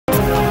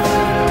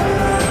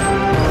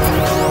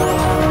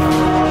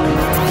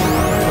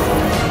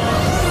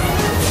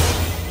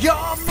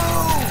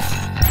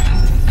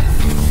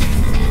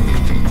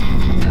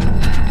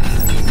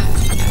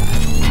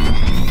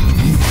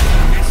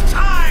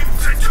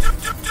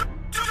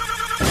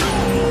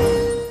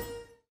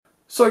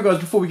So guys,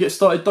 before we get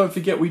started, don't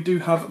forget we do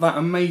have that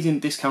amazing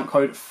discount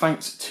code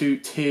thanks to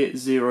Tier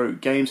 0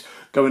 Games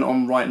going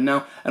on right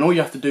now. And all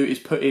you have to do is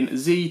put in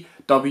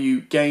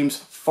ZW Games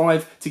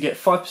 5 to get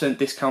 5%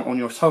 discount on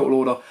your total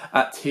order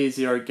at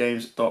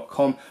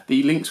tier0games.com.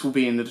 The links will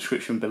be in the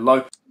description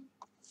below.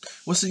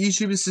 What's up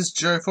YouTube, this is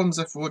Joe from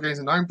Z4 Games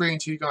and I'm bringing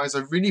to you guys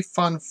a really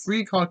fun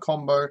 3-card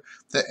combo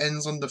that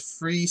ends on the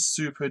 3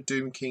 Super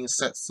Doom King,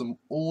 sets them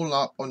all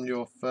up on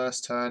your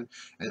first turn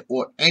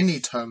or any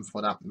turn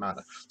for that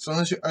matter. So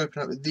long as you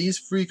open up with these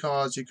 3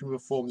 cards, you can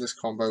perform this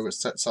combo which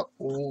sets up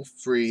all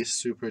 3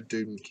 Super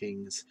Doom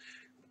Kings.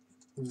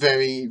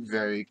 Very,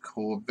 very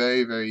cool,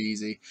 very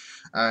easy,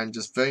 and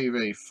just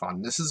very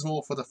fun. This is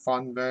more for the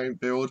fun variant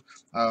build,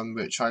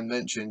 which I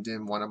mentioned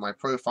in one of my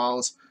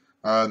profiles.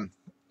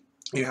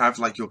 You have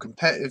like your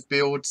competitive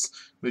builds,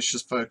 which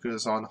just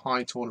focus on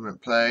high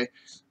tournament play,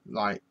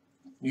 like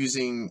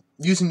using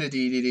the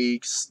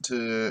DDD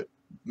to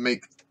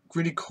make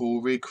really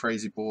cool, really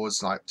crazy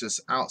boards, like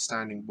just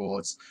outstanding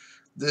boards.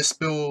 This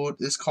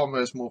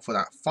combo is more for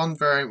that fun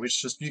variant,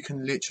 which just you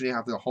can literally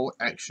have the whole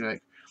extra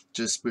deck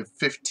just with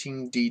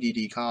 15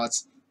 DDD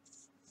cards,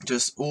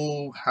 just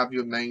all have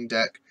your main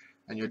deck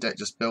and your deck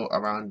just built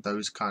around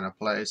those kind of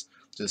plays,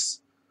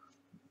 just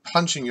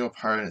punching your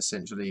opponent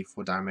essentially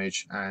for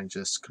damage and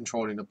just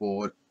controlling the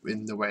board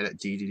in the way that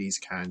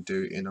DDDs can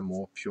do in a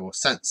more pure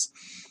sense.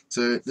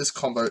 So this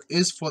combo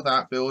is for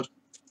that build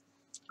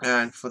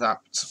and for that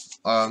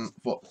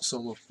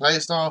sort of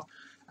playstyle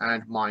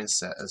and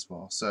mindset as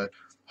well. So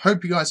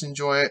hope you guys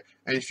enjoy it,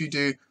 and if you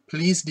do,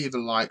 please leave a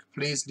like,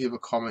 please leave a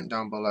comment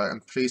down below,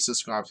 and please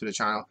subscribe to the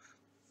channel.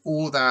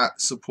 All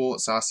that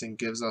supports us and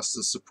gives us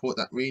the support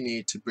that we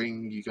need to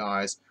bring you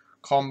guys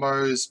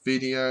combos,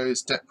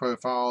 videos, deck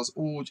profiles,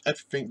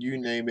 everything, you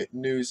name it,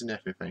 news and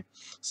everything.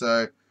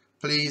 So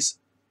please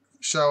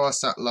show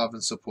us that love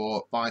and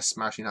support by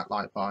smashing that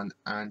like button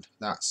and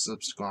that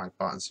subscribe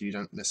button so you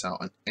don't miss out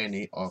on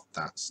any of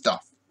that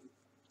stuff.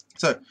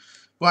 So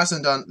with that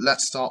said done,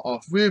 let's start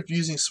off with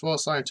using Swirl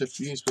Sign to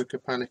fuse with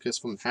Copernicus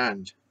from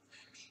hand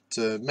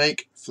to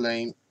make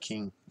Flame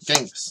King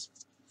Genghis.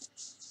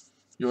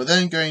 You're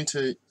then going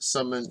to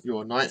summon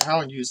your Night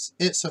Owl and use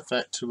its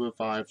effect to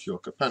revive your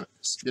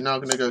Copernicus. You're now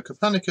going to go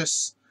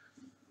Copernicus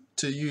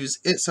to use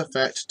its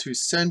effect to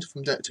send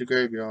from deck to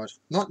graveyard,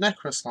 not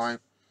Necroslime,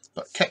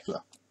 but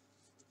Kepler.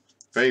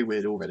 Very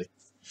weird already.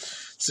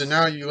 So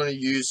now you're going to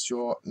use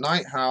your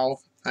Night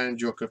Owl and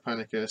your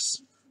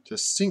Copernicus to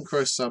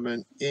synchro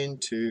summon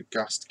into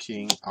Gust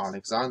King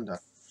Alexander.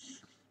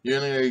 You're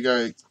going to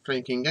go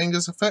Flame King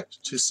Genghis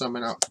effect to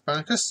summon out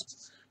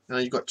Copernicus. Now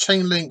you've got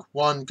Chain Link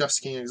 1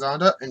 Gust King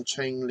Alexander and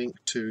Chain Link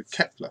 2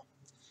 Kepler.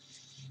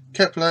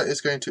 Kepler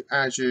is going to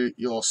add you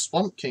your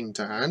Swamp King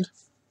to hand.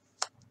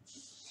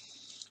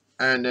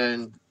 And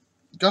then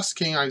Gust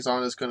King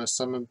Alexander is going to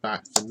summon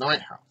back the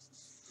Night Owl.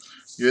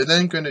 You're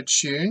then going to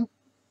tune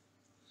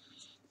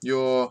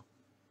your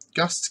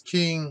Gust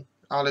King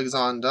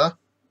Alexander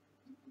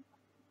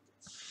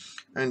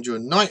and your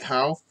Night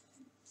Owl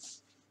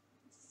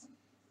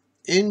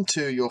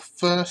into your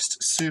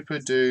first Super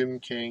Doom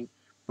King,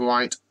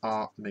 Bright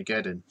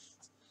Armageddon.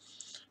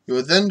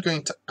 You're then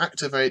going to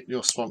activate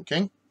your Swamp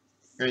King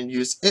and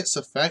use its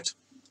effect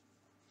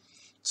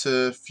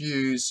to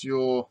fuse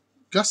your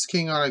Gust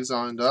King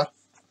Alexander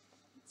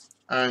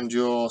and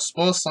your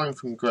Spoil Slime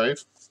from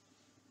Grave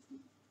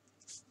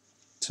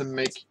to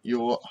make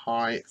your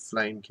High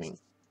Flame King.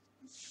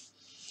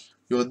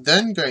 You're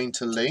then going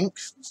to link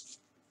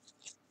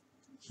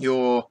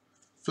your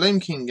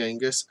Flame King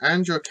Genghis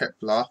and your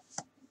Kepler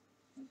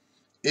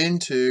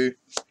into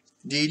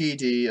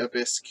DDD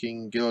Abyss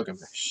King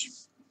Gilgamesh.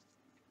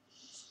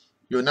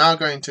 You're now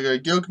going to go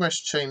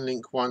Gilgamesh Chain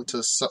Link 1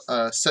 to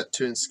set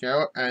 2 in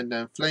scale, and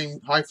then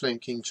High Flame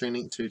King Chain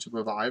Link 2 to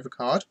revive a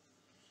card.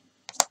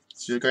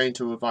 So you're going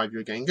to revive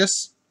your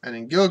Genghis, and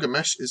then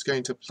Gilgamesh is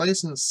going to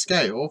place in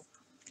scale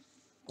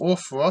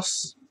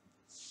Orthros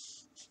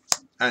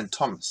and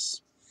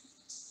Thomas.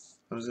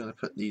 I'm just going to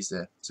put these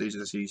there so you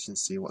can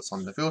see what's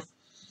on the field.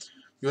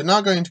 You're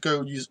now going to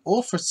go use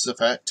Orthros'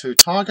 effect to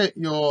target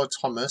your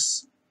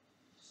Thomas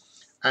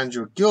and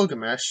your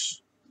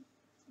Gilgamesh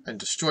and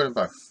destroy them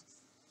both.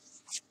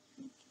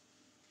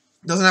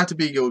 It doesn't have to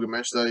be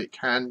Gilgamesh, though it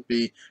can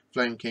be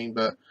Flame King,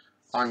 but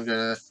I'm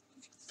gonna...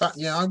 In fact,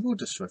 yeah, I will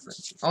destroy Flame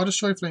King. I'll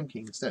destroy Flame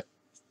King instead.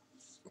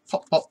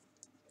 Pop, pop.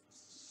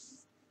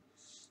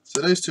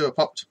 So those two are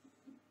popped.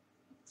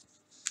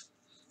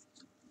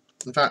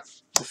 In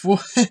fact, before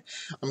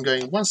I'm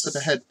going one step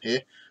ahead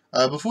here.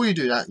 Before you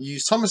do that,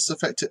 use Thomas'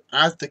 effect to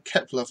add the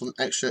Kepler from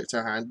extra deck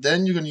to hand.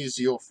 Then you're going to use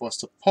the Orthros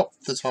to pop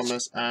the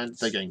Thomas and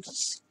the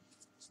Genghis.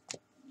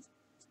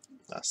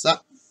 That's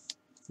that.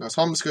 Now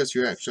Thomas goes to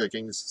your extra deck,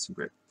 Genghis is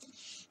great.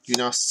 You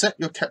now set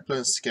your Kepler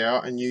in scale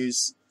and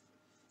use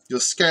your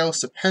scales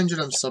to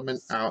pendulum summon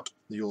out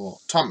your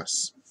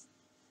Thomas.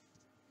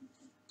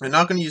 We're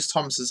now going to use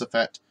Thomas's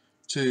effect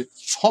to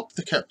pop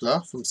the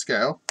Kepler from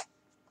scale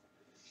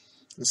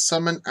and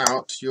summon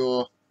out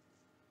your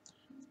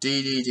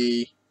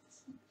DDD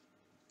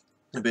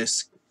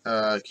Abyss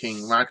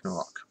King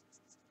Ragnarok.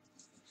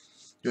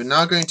 You're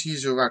now going to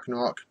use your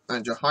Ragnarok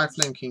and your High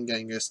Flame King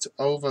Genghis to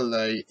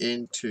overlay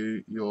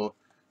into your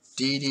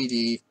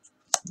DDD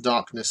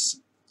Darkness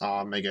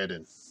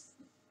Armageddon.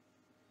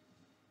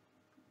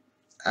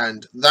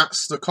 And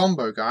that's the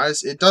combo,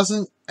 guys. It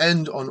doesn't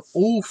end on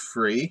all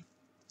three,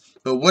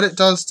 but what it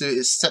does do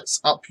is sets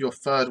up your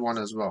third one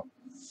as well.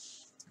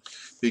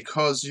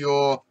 Because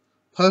your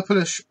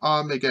Purplish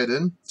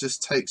Armageddon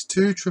just takes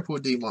 2 triple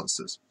D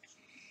monsters.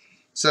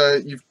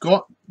 So you've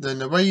got, then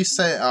the way you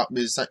set it up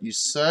is that you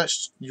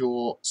searched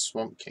your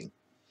Swamp King.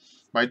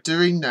 By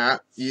doing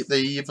that, they're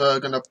either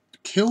going to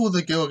kill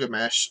the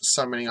Gilgamesh,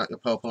 summoning out your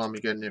Purple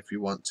Armageddon if you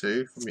want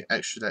to, from your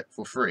extra deck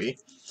for free.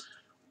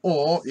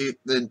 Or you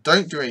then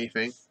don't do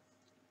anything,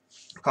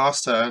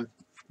 pass turn,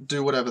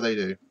 do whatever they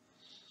do.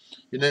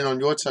 And then on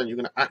your turn, you're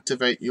going to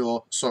activate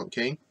your Swamp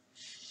King,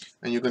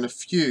 and you're going to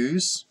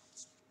fuse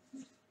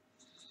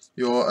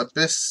your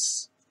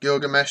Abyss,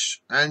 Gilgamesh,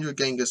 and your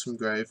Genghis from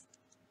grave.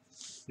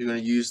 You're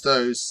going to use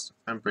those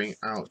and bring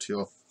out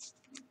your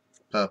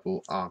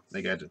Purple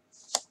Armageddon.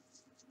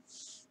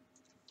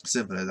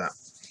 Simple as that.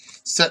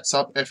 Sets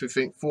up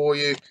everything for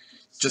you.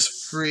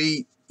 Just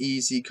 3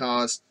 easy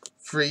cards,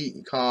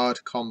 3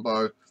 card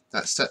combo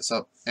that sets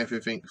up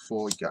everything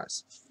for you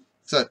guys.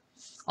 So,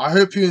 I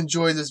hope you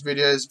enjoyed this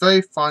video. It's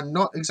very fun,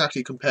 not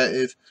exactly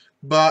competitive,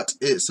 but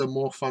it's a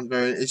more fun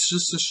variant. It's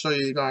just to show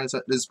you guys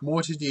that there's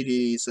more to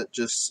DDDs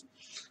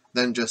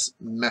than just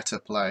meta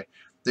play.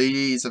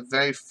 DDD is a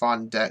very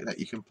fun deck that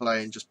you can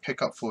play and just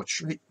pick up for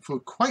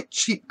quite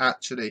cheap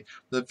actually.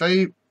 The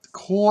very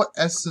core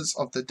essence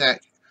of the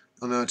deck,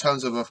 in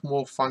terms of a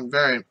more fun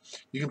variant,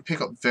 you can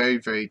pick up very,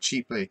 very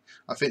cheaply.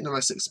 I think the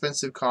most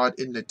expensive card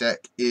in the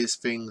deck is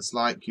things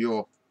like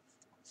your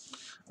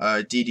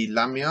DD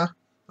Lamia,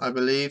 I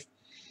believe,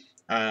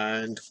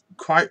 and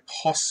quite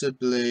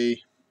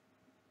possibly,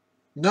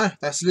 no,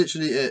 that's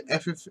literally it.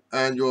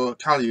 And your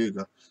Kali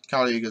Yuga.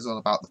 Kali Yuga is on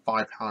about the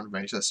 £5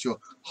 range. That's your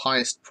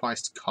highest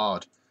priced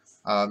card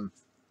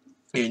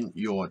in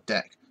your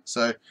deck.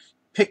 So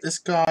pick this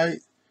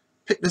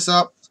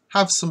up,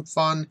 have some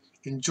fun,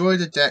 enjoy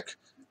the deck,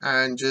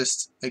 and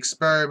just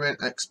experiment.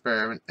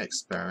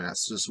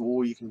 That's just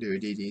all you can do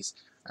with DDs.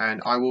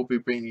 And I will be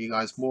bringing you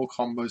guys more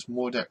combos,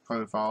 more deck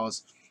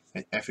profiles,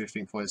 and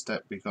everything for this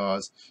deck,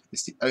 because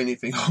it's the only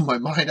thing on my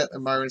mind at the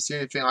moment. It's the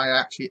only thing I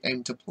actually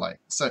aim to play.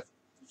 So,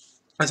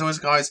 as always,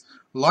 guys,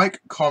 like,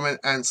 comment,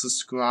 and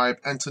subscribe.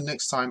 Until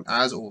next time,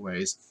 as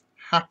always,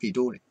 happy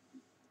dawning.